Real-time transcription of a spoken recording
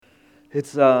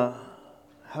It's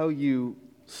how you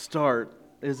start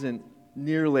isn't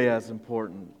nearly as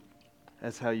important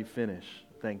as how you finish,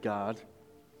 thank God.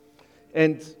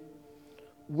 And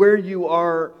where you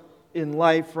are in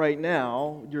life right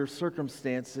now, your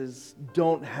circumstances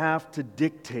don't have to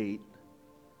dictate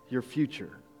your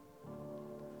future.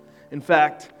 In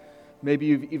fact, maybe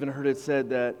you've even heard it said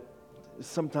that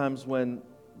sometimes when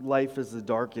life is the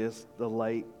darkest, the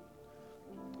light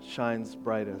shines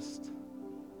brightest.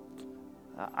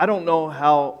 I don't know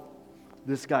how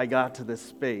this guy got to this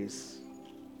space.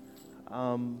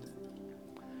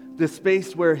 This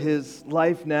space where his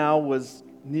life now was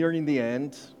nearing the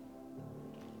end.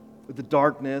 The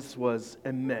darkness was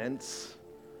immense.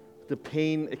 The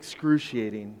pain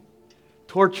excruciating.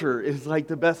 Torture is like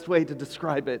the best way to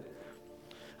describe it.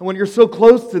 And when you're so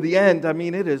close to the end,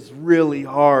 it is really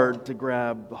hard to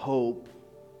grab hope.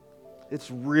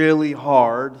 It's really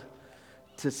hard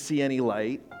to see any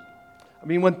light.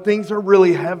 When things are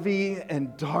really heavy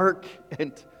and dark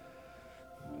and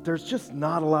there's just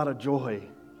not a lot of joy.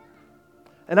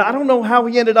 And I don't know how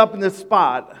he ended up in this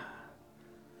spot.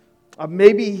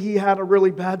 Maybe he had a really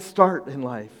bad start in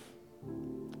life.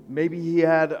 Maybe he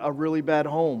had a really bad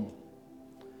home.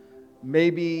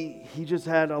 Maybe he just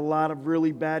had a lot of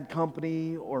really bad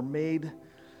company or made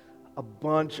a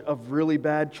bunch of really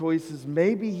bad choices.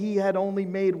 Maybe he had only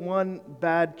made one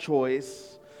bad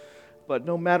choice. But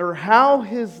no matter how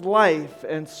his life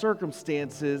and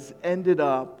circumstances ended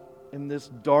up in this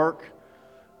dark,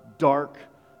 dark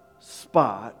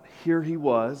spot, here he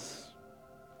was,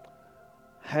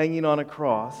 hanging on a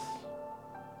cross,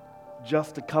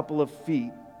 just a couple of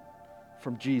feet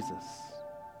from Jesus.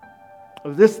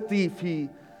 This thief, he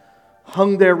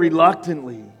hung there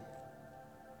reluctantly,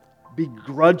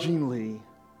 begrudgingly,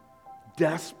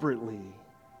 desperately.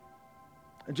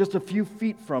 And just a few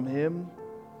feet from him,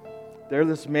 there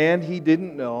this man he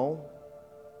didn't know,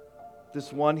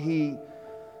 this one he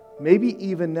maybe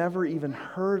even never even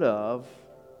heard of,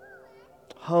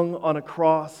 hung on a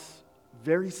cross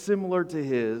very similar to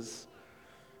his,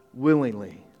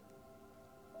 willingly,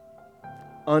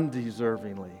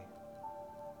 undeservingly.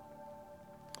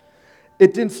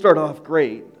 It didn't start off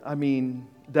great.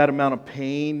 That amount of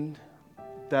pain,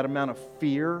 that amount of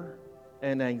fear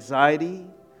and anxiety,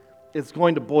 it's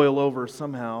going to boil over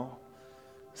somehow,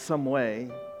 some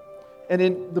way. And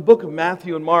in the book of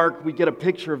Matthew and Mark, we get a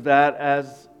picture of that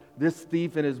as this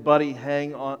thief and his buddy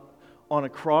hang on a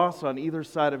cross on either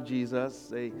side of Jesus.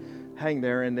 They hang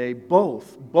there and they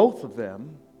both of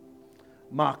them,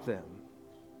 mock them.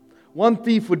 One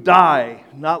thief would die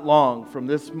not long from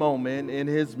this moment in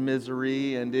his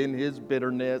misery and in his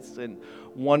bitterness and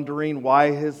wondering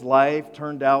why his life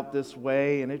turned out this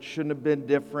way and it shouldn't have been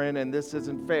different and this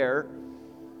isn't fair.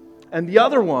 And the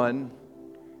other one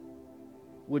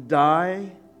would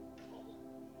die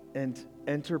and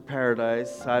enter paradise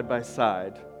side by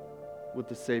side with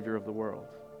the Savior of the world.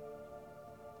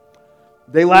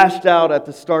 They lashed out at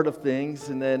the start of things,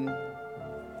 and then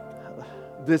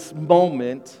this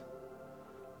moment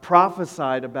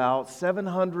prophesied about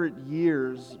 700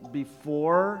 years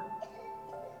before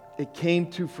it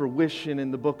came to fruition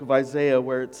in the book of Isaiah,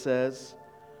 where it says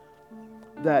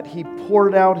that he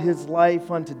poured out his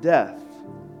life unto death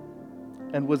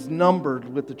and was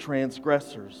numbered with the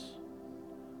transgressors,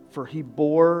 for he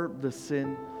bore the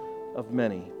sin of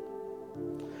many.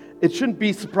 It shouldn't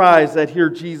be surprised that here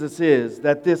Jesus is,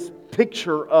 that this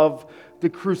picture of the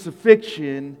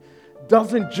crucifixion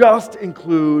doesn't just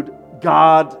include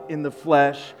God in the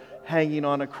flesh hanging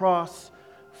on a cross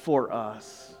for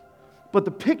us, but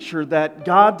the picture that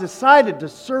God decided to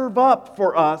serve up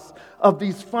for us of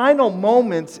these final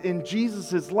moments in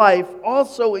Jesus' life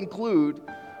also include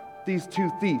these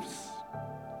two thieves.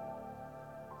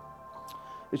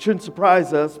 It shouldn't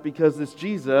surprise us because this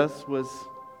Jesus was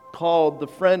called the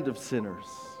friend of sinners.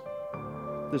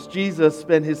 This Jesus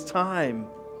spent his time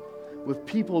with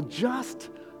people just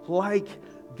like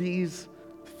these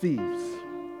thieves.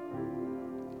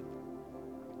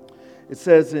 It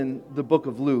says in the book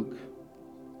of Luke,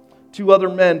 2 other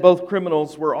men, both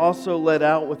criminals, were also led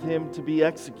out with him to be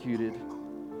executed.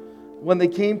 When they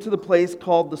came to the place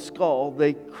called the Skull,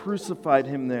 they crucified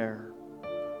him there,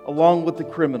 along with the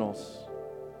criminals,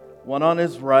 one on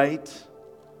his right,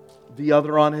 the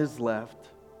other on his left.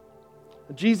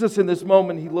 Jesus, in this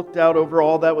moment, he looked out over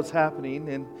all that was happening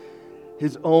and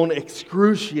his own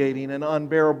excruciating and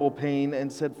unbearable pain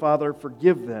and said, "Father,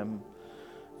 forgive them,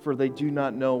 for they do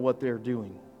not know what they're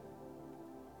doing."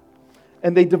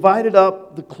 And they divided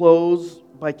up the clothes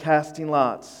by casting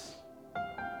lots.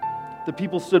 The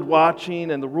people stood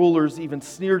watching, and the rulers even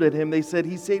sneered at him. They said,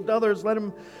 "He saved others. Let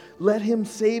let him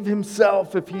save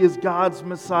himself if he is God's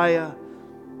Messiah,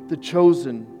 the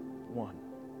chosen one.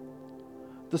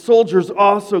 The soldiers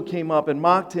also came up and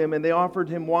mocked him, and they offered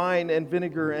him wine and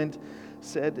vinegar and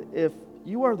said, "If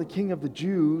you are the king of the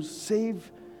Jews,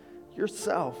 save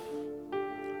yourself."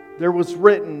 There was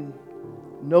written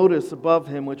notice above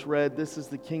him which read, "This is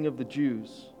the King of the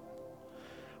Jews."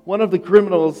 One of the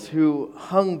criminals who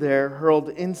hung there hurled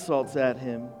insults at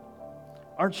him.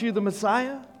 "Aren't you the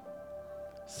Messiah?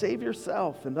 Save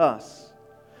yourself and us."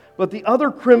 But the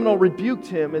other criminal rebuked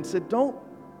him and said, "Don't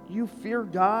you fear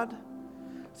God?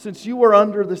 Since you are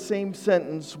under the same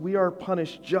sentence, we are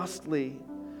punished justly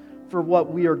for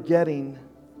what we are getting.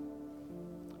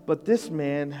 But this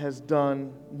man has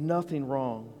done nothing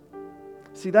wrong."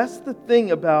 See, that's the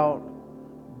thing about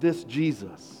this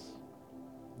Jesus,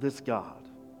 this God.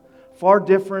 Far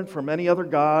different from any other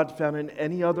God found in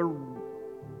any other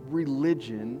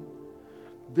religion.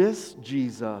 This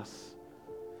Jesus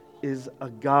is a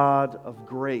God of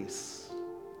grace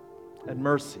and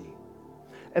mercy.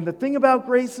 And the thing about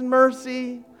grace and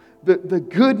mercy, the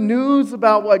good news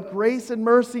about what grace and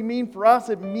mercy mean for us,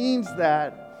 it means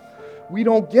that we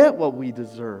don't get what we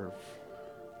deserve.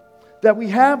 That we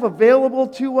have available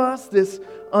to us this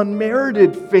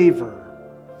unmerited favor,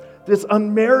 this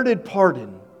unmerited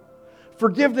pardon,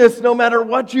 forgiveness no matter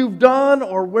what you've done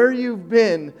or where you've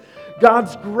been.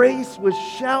 God's grace which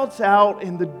shouts out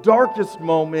in the darkest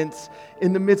moments,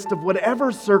 in the midst of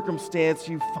whatever circumstance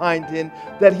you find in,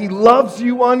 that He loves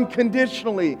you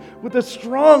unconditionally, with a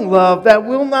strong love that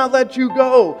will not let you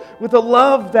go, with a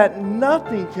love that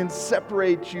nothing can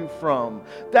separate you from.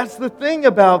 That's the thing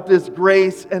about this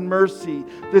grace and mercy,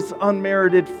 this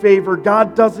unmerited favor.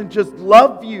 God doesn't just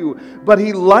love you, but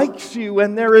He likes you,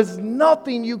 and there is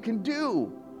nothing you can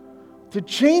do to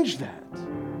change that.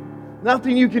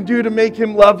 Nothing you can do to make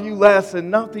Him love you less,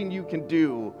 and nothing you can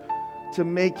do to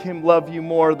make Him love you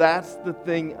more. That's the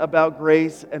thing about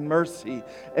grace and mercy.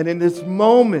 And in this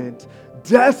moment,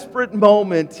 desperate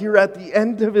moment, here at the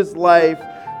end of his life,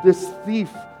 this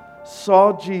thief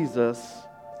saw Jesus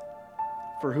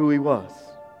for who He was.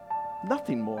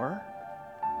 Nothing more.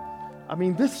 I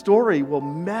mean, this story will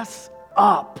mess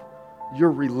up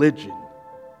your religion.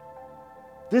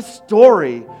 This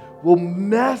story will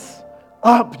mess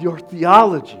up your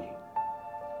theology.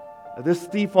 This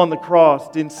thief on the cross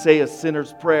didn't say a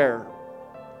sinner's prayer,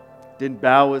 didn't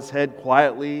bow his head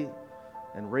quietly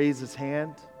and raise his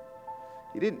hand.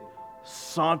 He didn't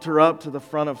saunter up to the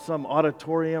front of some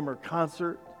auditorium or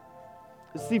concert.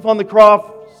 This thief on the cross,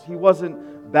 he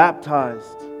wasn't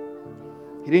baptized.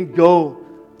 He didn't go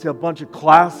to a bunch of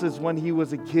classes when he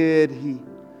was a kid. He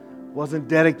wasn't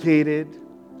dedicated.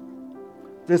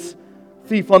 This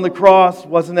thief on the cross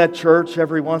wasn't at church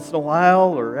every once in a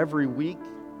while or every week.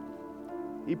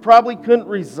 He probably couldn't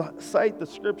recite the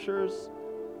scriptures,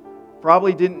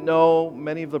 probably didn't know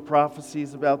many of the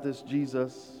prophecies about this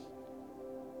Jesus.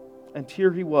 And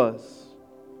here he was.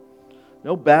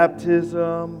 No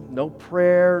baptism, no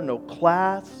prayer, no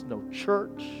class, no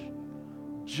church,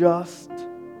 just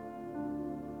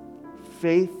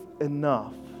faith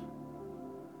enough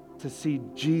to see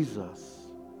Jesus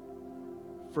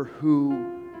for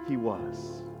who He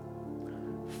was.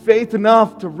 Faith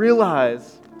enough to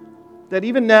realize that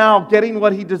even now, getting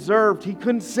what He deserved, He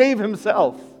couldn't save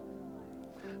Himself.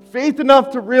 Faith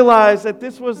enough to realize that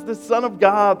this was the Son of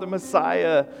God, the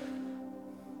Messiah,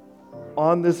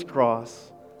 on this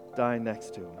cross, dying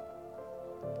next to Him.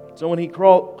 So when He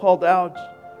called out,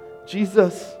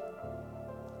 "Jesus,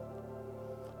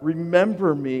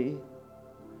 remember me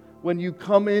when you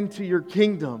come into your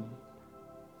kingdom.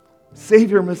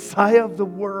 Savior, Messiah of the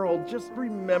world, just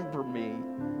remember me.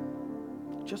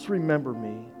 Just remember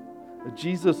me." But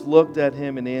Jesus looked at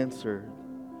him and answered,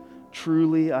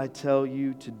 "Truly I tell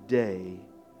you, today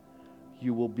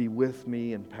you will be with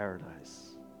me in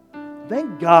paradise."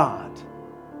 Thank God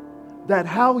that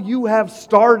how you have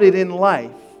started in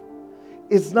life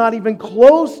is not even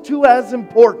close to as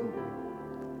important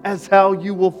as how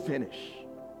you will finish.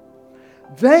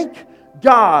 Thank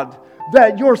God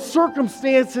that your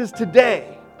circumstances today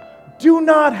do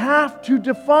not have to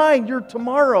define your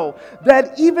tomorrow.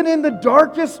 That even in the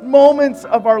darkest moments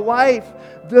of our life,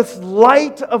 this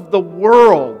light of the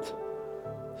world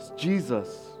is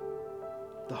Jesus.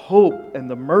 The hope and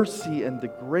the mercy and the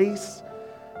grace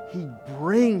He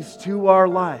brings to our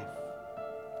life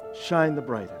shine the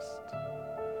brightest.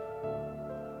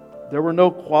 There were no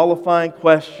qualifying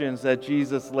questions that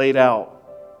Jesus laid out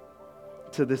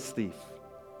to this thief.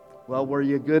 Well, were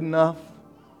you good enough?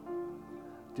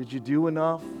 Did you do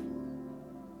enough?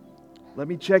 Let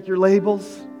me check your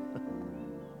labels.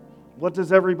 What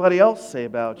does everybody else say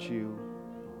about you?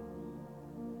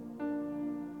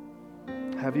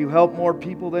 Have you helped more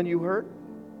people than you hurt?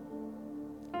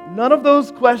 None of those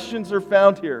questions are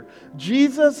found here.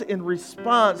 Jesus, in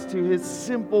response to his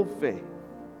simple faith,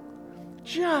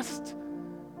 just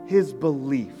his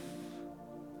belief,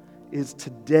 is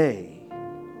today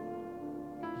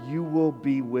you will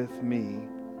be with me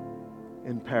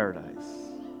in paradise.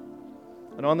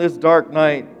 And on this dark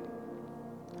night,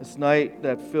 this night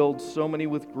that filled so many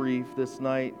with grief, this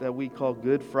night that we call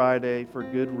Good Friday for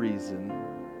good reason,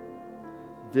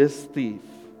 this thief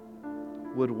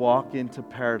would walk into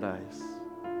paradise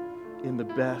in the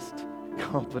best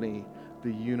company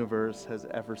the universe has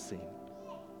ever seen.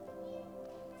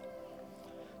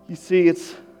 You see,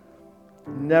 it's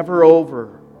never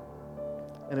over,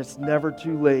 and it's never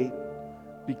too late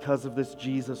because of this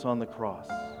Jesus on the cross.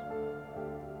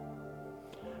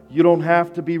 You don't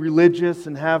have to be religious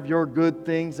and have your good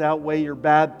things outweigh your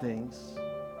bad things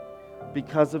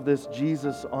because of this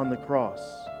Jesus on the cross.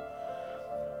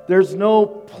 There's no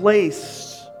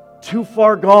place too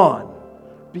far gone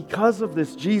because of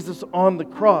this Jesus on the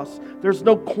cross. There's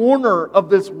no corner of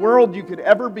this world you could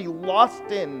ever be lost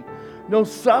in, no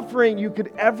suffering you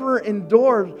could ever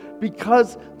endure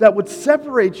because that would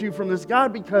separate you from this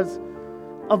God because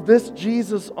of this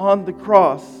Jesus on the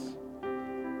cross.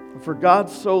 For God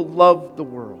so loved the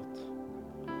world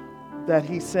that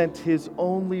He sent His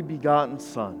only begotten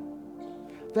Son,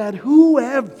 that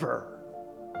whoever,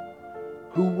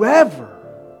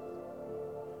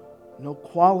 no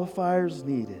qualifiers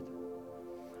needed,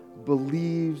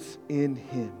 believes in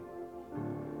Him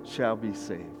shall be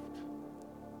saved.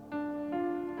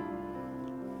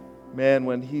 Man,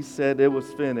 when He said it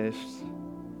was finished,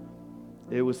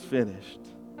 it was finished.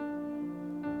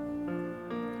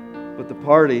 But the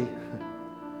party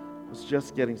was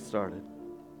just getting started.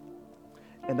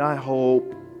 And I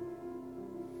hope,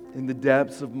 in the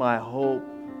depths of my hope,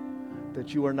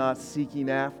 that you are not seeking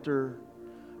after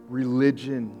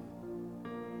religion,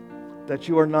 that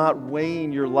you are not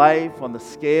weighing your life on the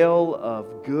scale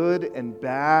of good and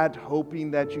bad, hoping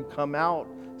that you come out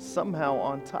somehow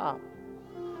on top.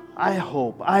 I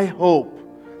hope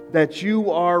that you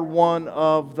are one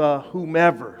of the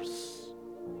whomevers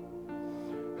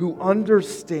who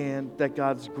understand that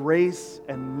God's grace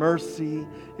and mercy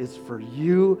is for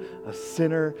you, a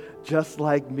sinner just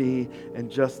like me and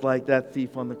just like that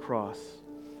thief on the cross.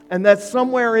 And that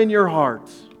somewhere in your heart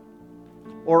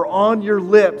or on your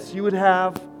lips you would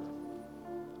have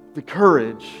the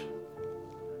courage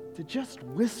to just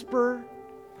whisper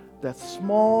that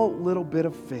small little bit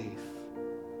of faith.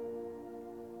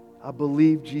 I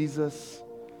believe, Jesus,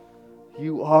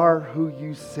 you are who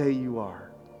you say you are.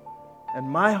 And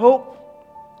my hope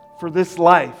for this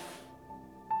life,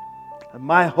 and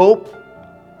my hope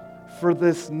for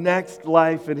this next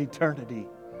life in eternity,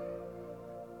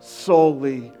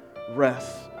 solely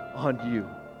rests on you.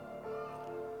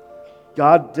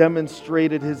 God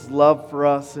demonstrated His love for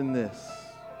us in this,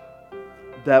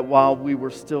 that while we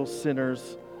were still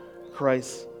sinners,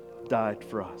 Christ died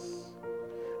for us.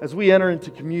 As we enter into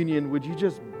communion, would you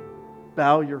just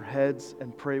bow your heads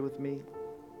and pray with me?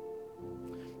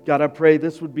 God, I pray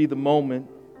this would be the moment.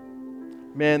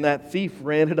 Man, that thief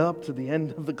ran it up to the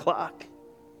end of the clock.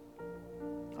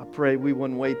 I pray we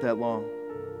wouldn't wait that long,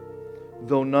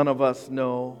 though none of us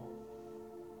know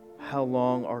how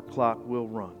long our clock will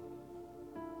run.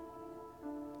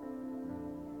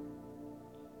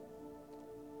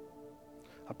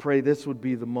 I pray this would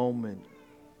be the moment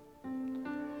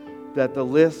that the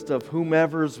list of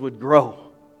whomevers would grow.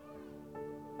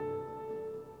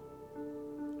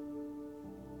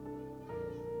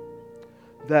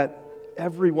 That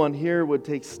everyone here would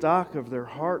take stock of their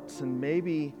hearts and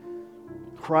maybe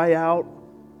cry out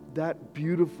that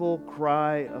beautiful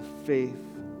cry of faith,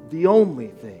 the only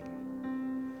thing.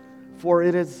 For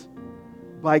it is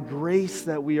by grace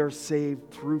that we are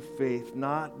saved through faith,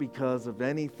 not because of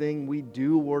anything we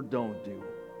do or don't do.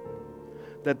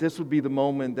 That this would be the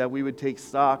moment that we would take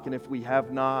stock, and if we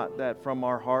have not, that from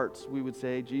our hearts we would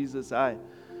say, Jesus, I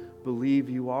believe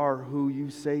you are who you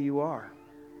say you are.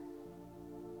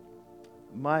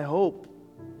 My hope,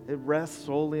 it rests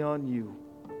solely on you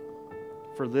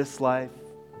for this life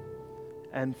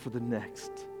and for the next.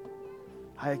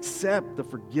 I accept the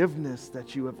forgiveness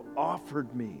that you have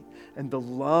offered me and the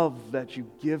love that you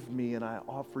give me, and I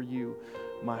offer you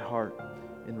my heart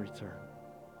in return.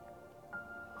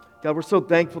 God, we're so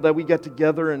thankful that we get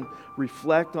together and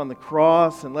reflect on the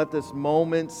cross and let this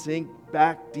moment sink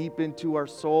back deep into our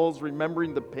souls,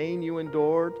 remembering the pain you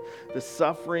endured, the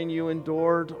suffering you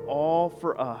endured, all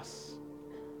for us.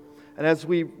 And as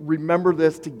we remember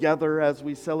this together, as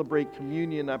we celebrate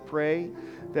communion, I pray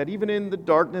that even in the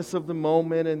darkness of the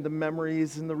moment and the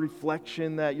memories and the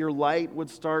reflection, that your light would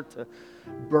start to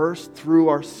burst through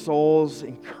our souls,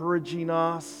 encouraging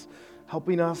us,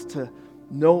 helping us to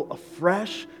know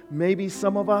afresh, maybe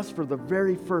some of us for the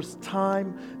very first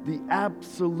time, the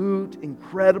absolute,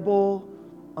 incredible,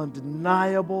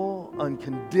 undeniable,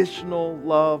 unconditional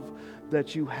love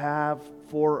that you have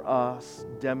for us,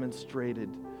 demonstrated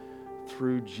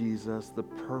through Jesus, the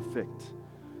perfect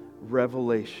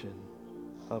revelation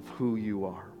of who you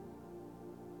are.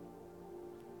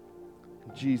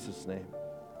 In Jesus' name,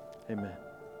 amen.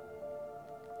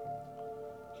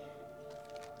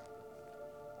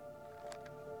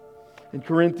 In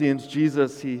Corinthians,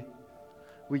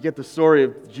 we get the story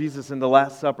of Jesus in the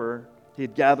Last Supper. He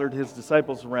had gathered his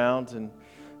disciples around, and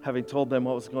having told them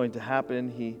what was going to happen,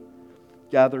 he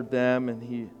gathered them and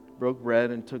he broke bread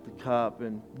and took the cup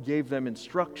and gave them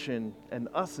instruction, and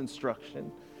us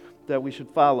instruction, that we should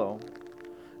follow.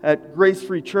 At Grace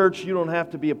Free Church, you don't have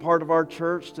to be a part of our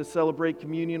church to celebrate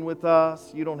communion with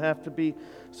us. You don't have to be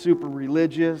super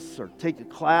religious or take a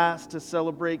class to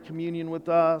celebrate communion with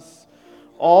us.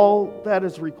 All that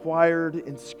is required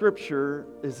in Scripture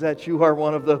is that you are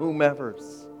one of the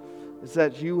whomevers. Is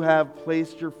that you have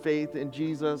placed your faith in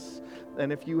Jesus.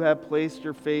 And if you have placed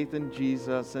your faith in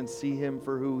Jesus and see Him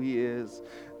for who He is,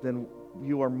 then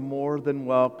you are more than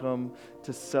welcome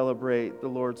to celebrate the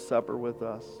Lord's Supper with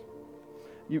us.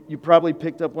 You probably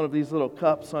picked up one of these little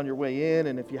cups on your way in,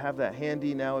 and if you have that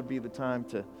handy, now would be the time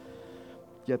to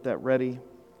get that ready.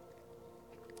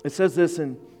 It says this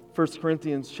in 1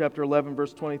 Corinthians chapter 11,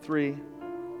 verse 23.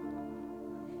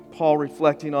 Paul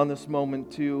reflecting on this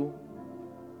moment too.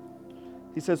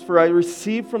 He says, "For I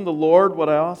received from the Lord what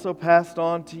I also passed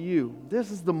on to you."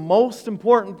 This is the most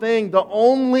important thing, the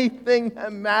only thing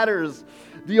that matters,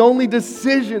 the only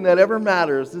decision that ever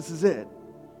matters. This is it.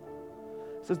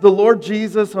 It says, "The Lord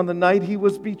Jesus, on the night He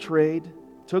was betrayed,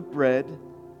 took bread,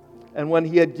 and when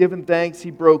He had given thanks,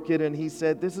 He broke it, and He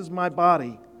said, 'This is my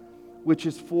body, which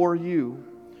is for you.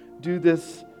 Do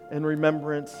this in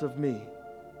remembrance of me.'"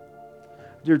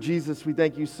 Dear Jesus, we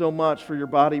thank You so much for Your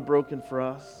body broken for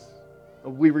us.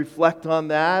 We reflect on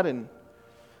that and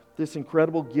this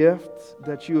incredible gift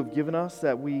that You have given us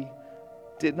that we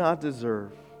did not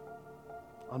deserve,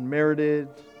 unmerited.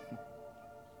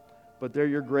 But there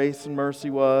Your grace and mercy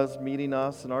was, meeting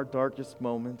us in our darkest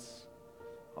moments,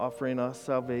 offering us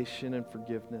salvation and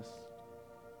forgiveness.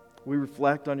 We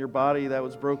reflect on Your body that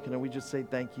was broken, and we just say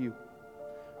thank You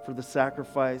for the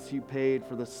sacrifice You paid,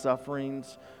 for the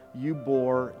sufferings You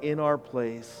bore in our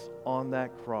place on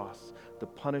that cross, the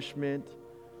punishment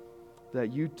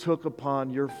that You took upon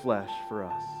Your flesh for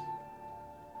us.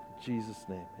 In Jesus'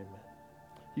 name, amen.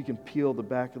 You can peel the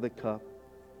back of the cup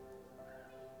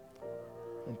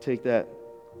and take that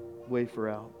wafer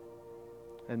out,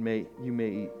 and you may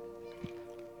eat.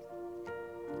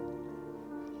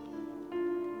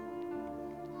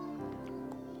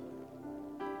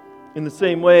 In the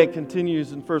same way, it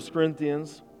continues in 1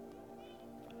 Corinthians.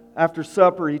 After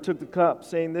supper, He took the cup,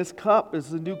 saying, "This cup is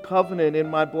the new covenant in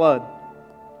my blood.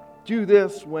 Do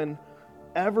this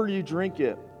whenever you drink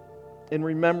it in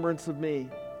remembrance of me.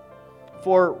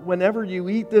 For whenever you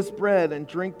eat this bread and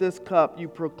drink this cup, you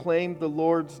proclaim the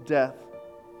Lord's death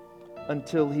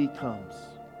until He comes."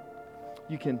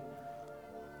 You can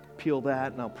peel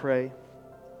that, and I'll pray.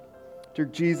 Dear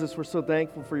Jesus, we're so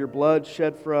thankful for Your blood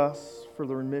shed for us, for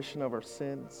the remission of our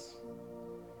sins,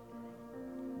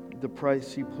 the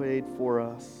price You paid for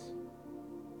us,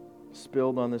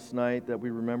 spilled on this night that we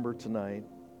remember tonight.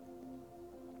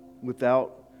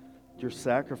 Without Your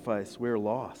sacrifice, we're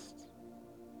lost.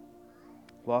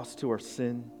 Lost to our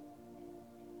sin,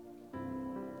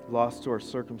 lost to our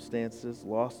circumstances,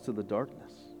 lost to the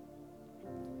darkness.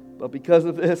 But because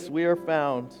of this, we are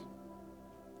found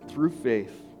through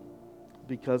faith,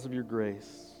 because of Your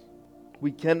grace.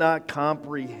 We cannot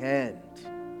comprehend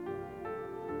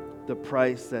the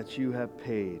price that You have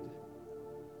paid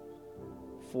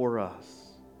for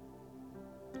us.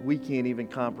 We can't even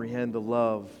comprehend the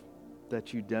love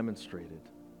that You demonstrated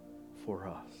for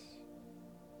us.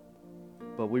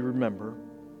 But we remember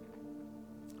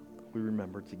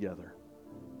together.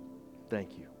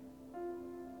 Thank You.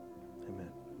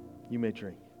 Amen. You may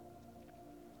drink.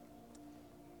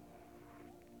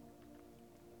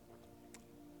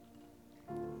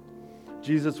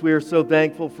 Jesus, we are so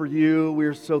thankful for You. We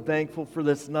are so thankful for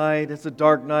this night. It's a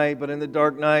dark night, but in the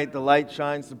dark night, the light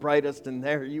shines the brightest, and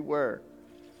there You were,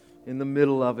 in the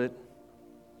middle of it,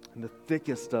 in the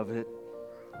thickest of it,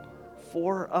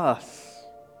 for us.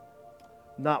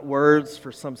 not words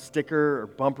for some sticker or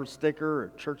bumper sticker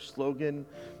or church slogan.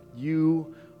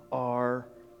 You are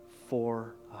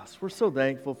for us. We're so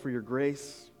thankful for your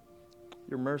grace,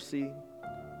 your mercy.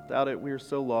 Without it, we are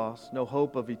so lost. No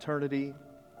hope of eternity,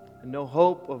 and no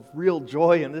hope of real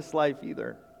joy in this life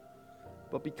either.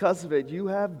 But because of it, you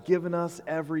have given us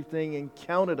everything and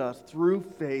counted us through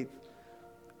faith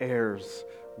heirs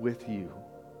with you.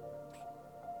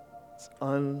 It's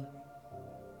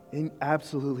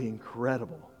absolutely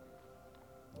incredible.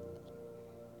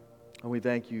 And we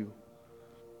thank you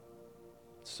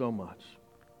so much.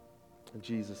 In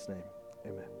Jesus' name,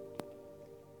 amen.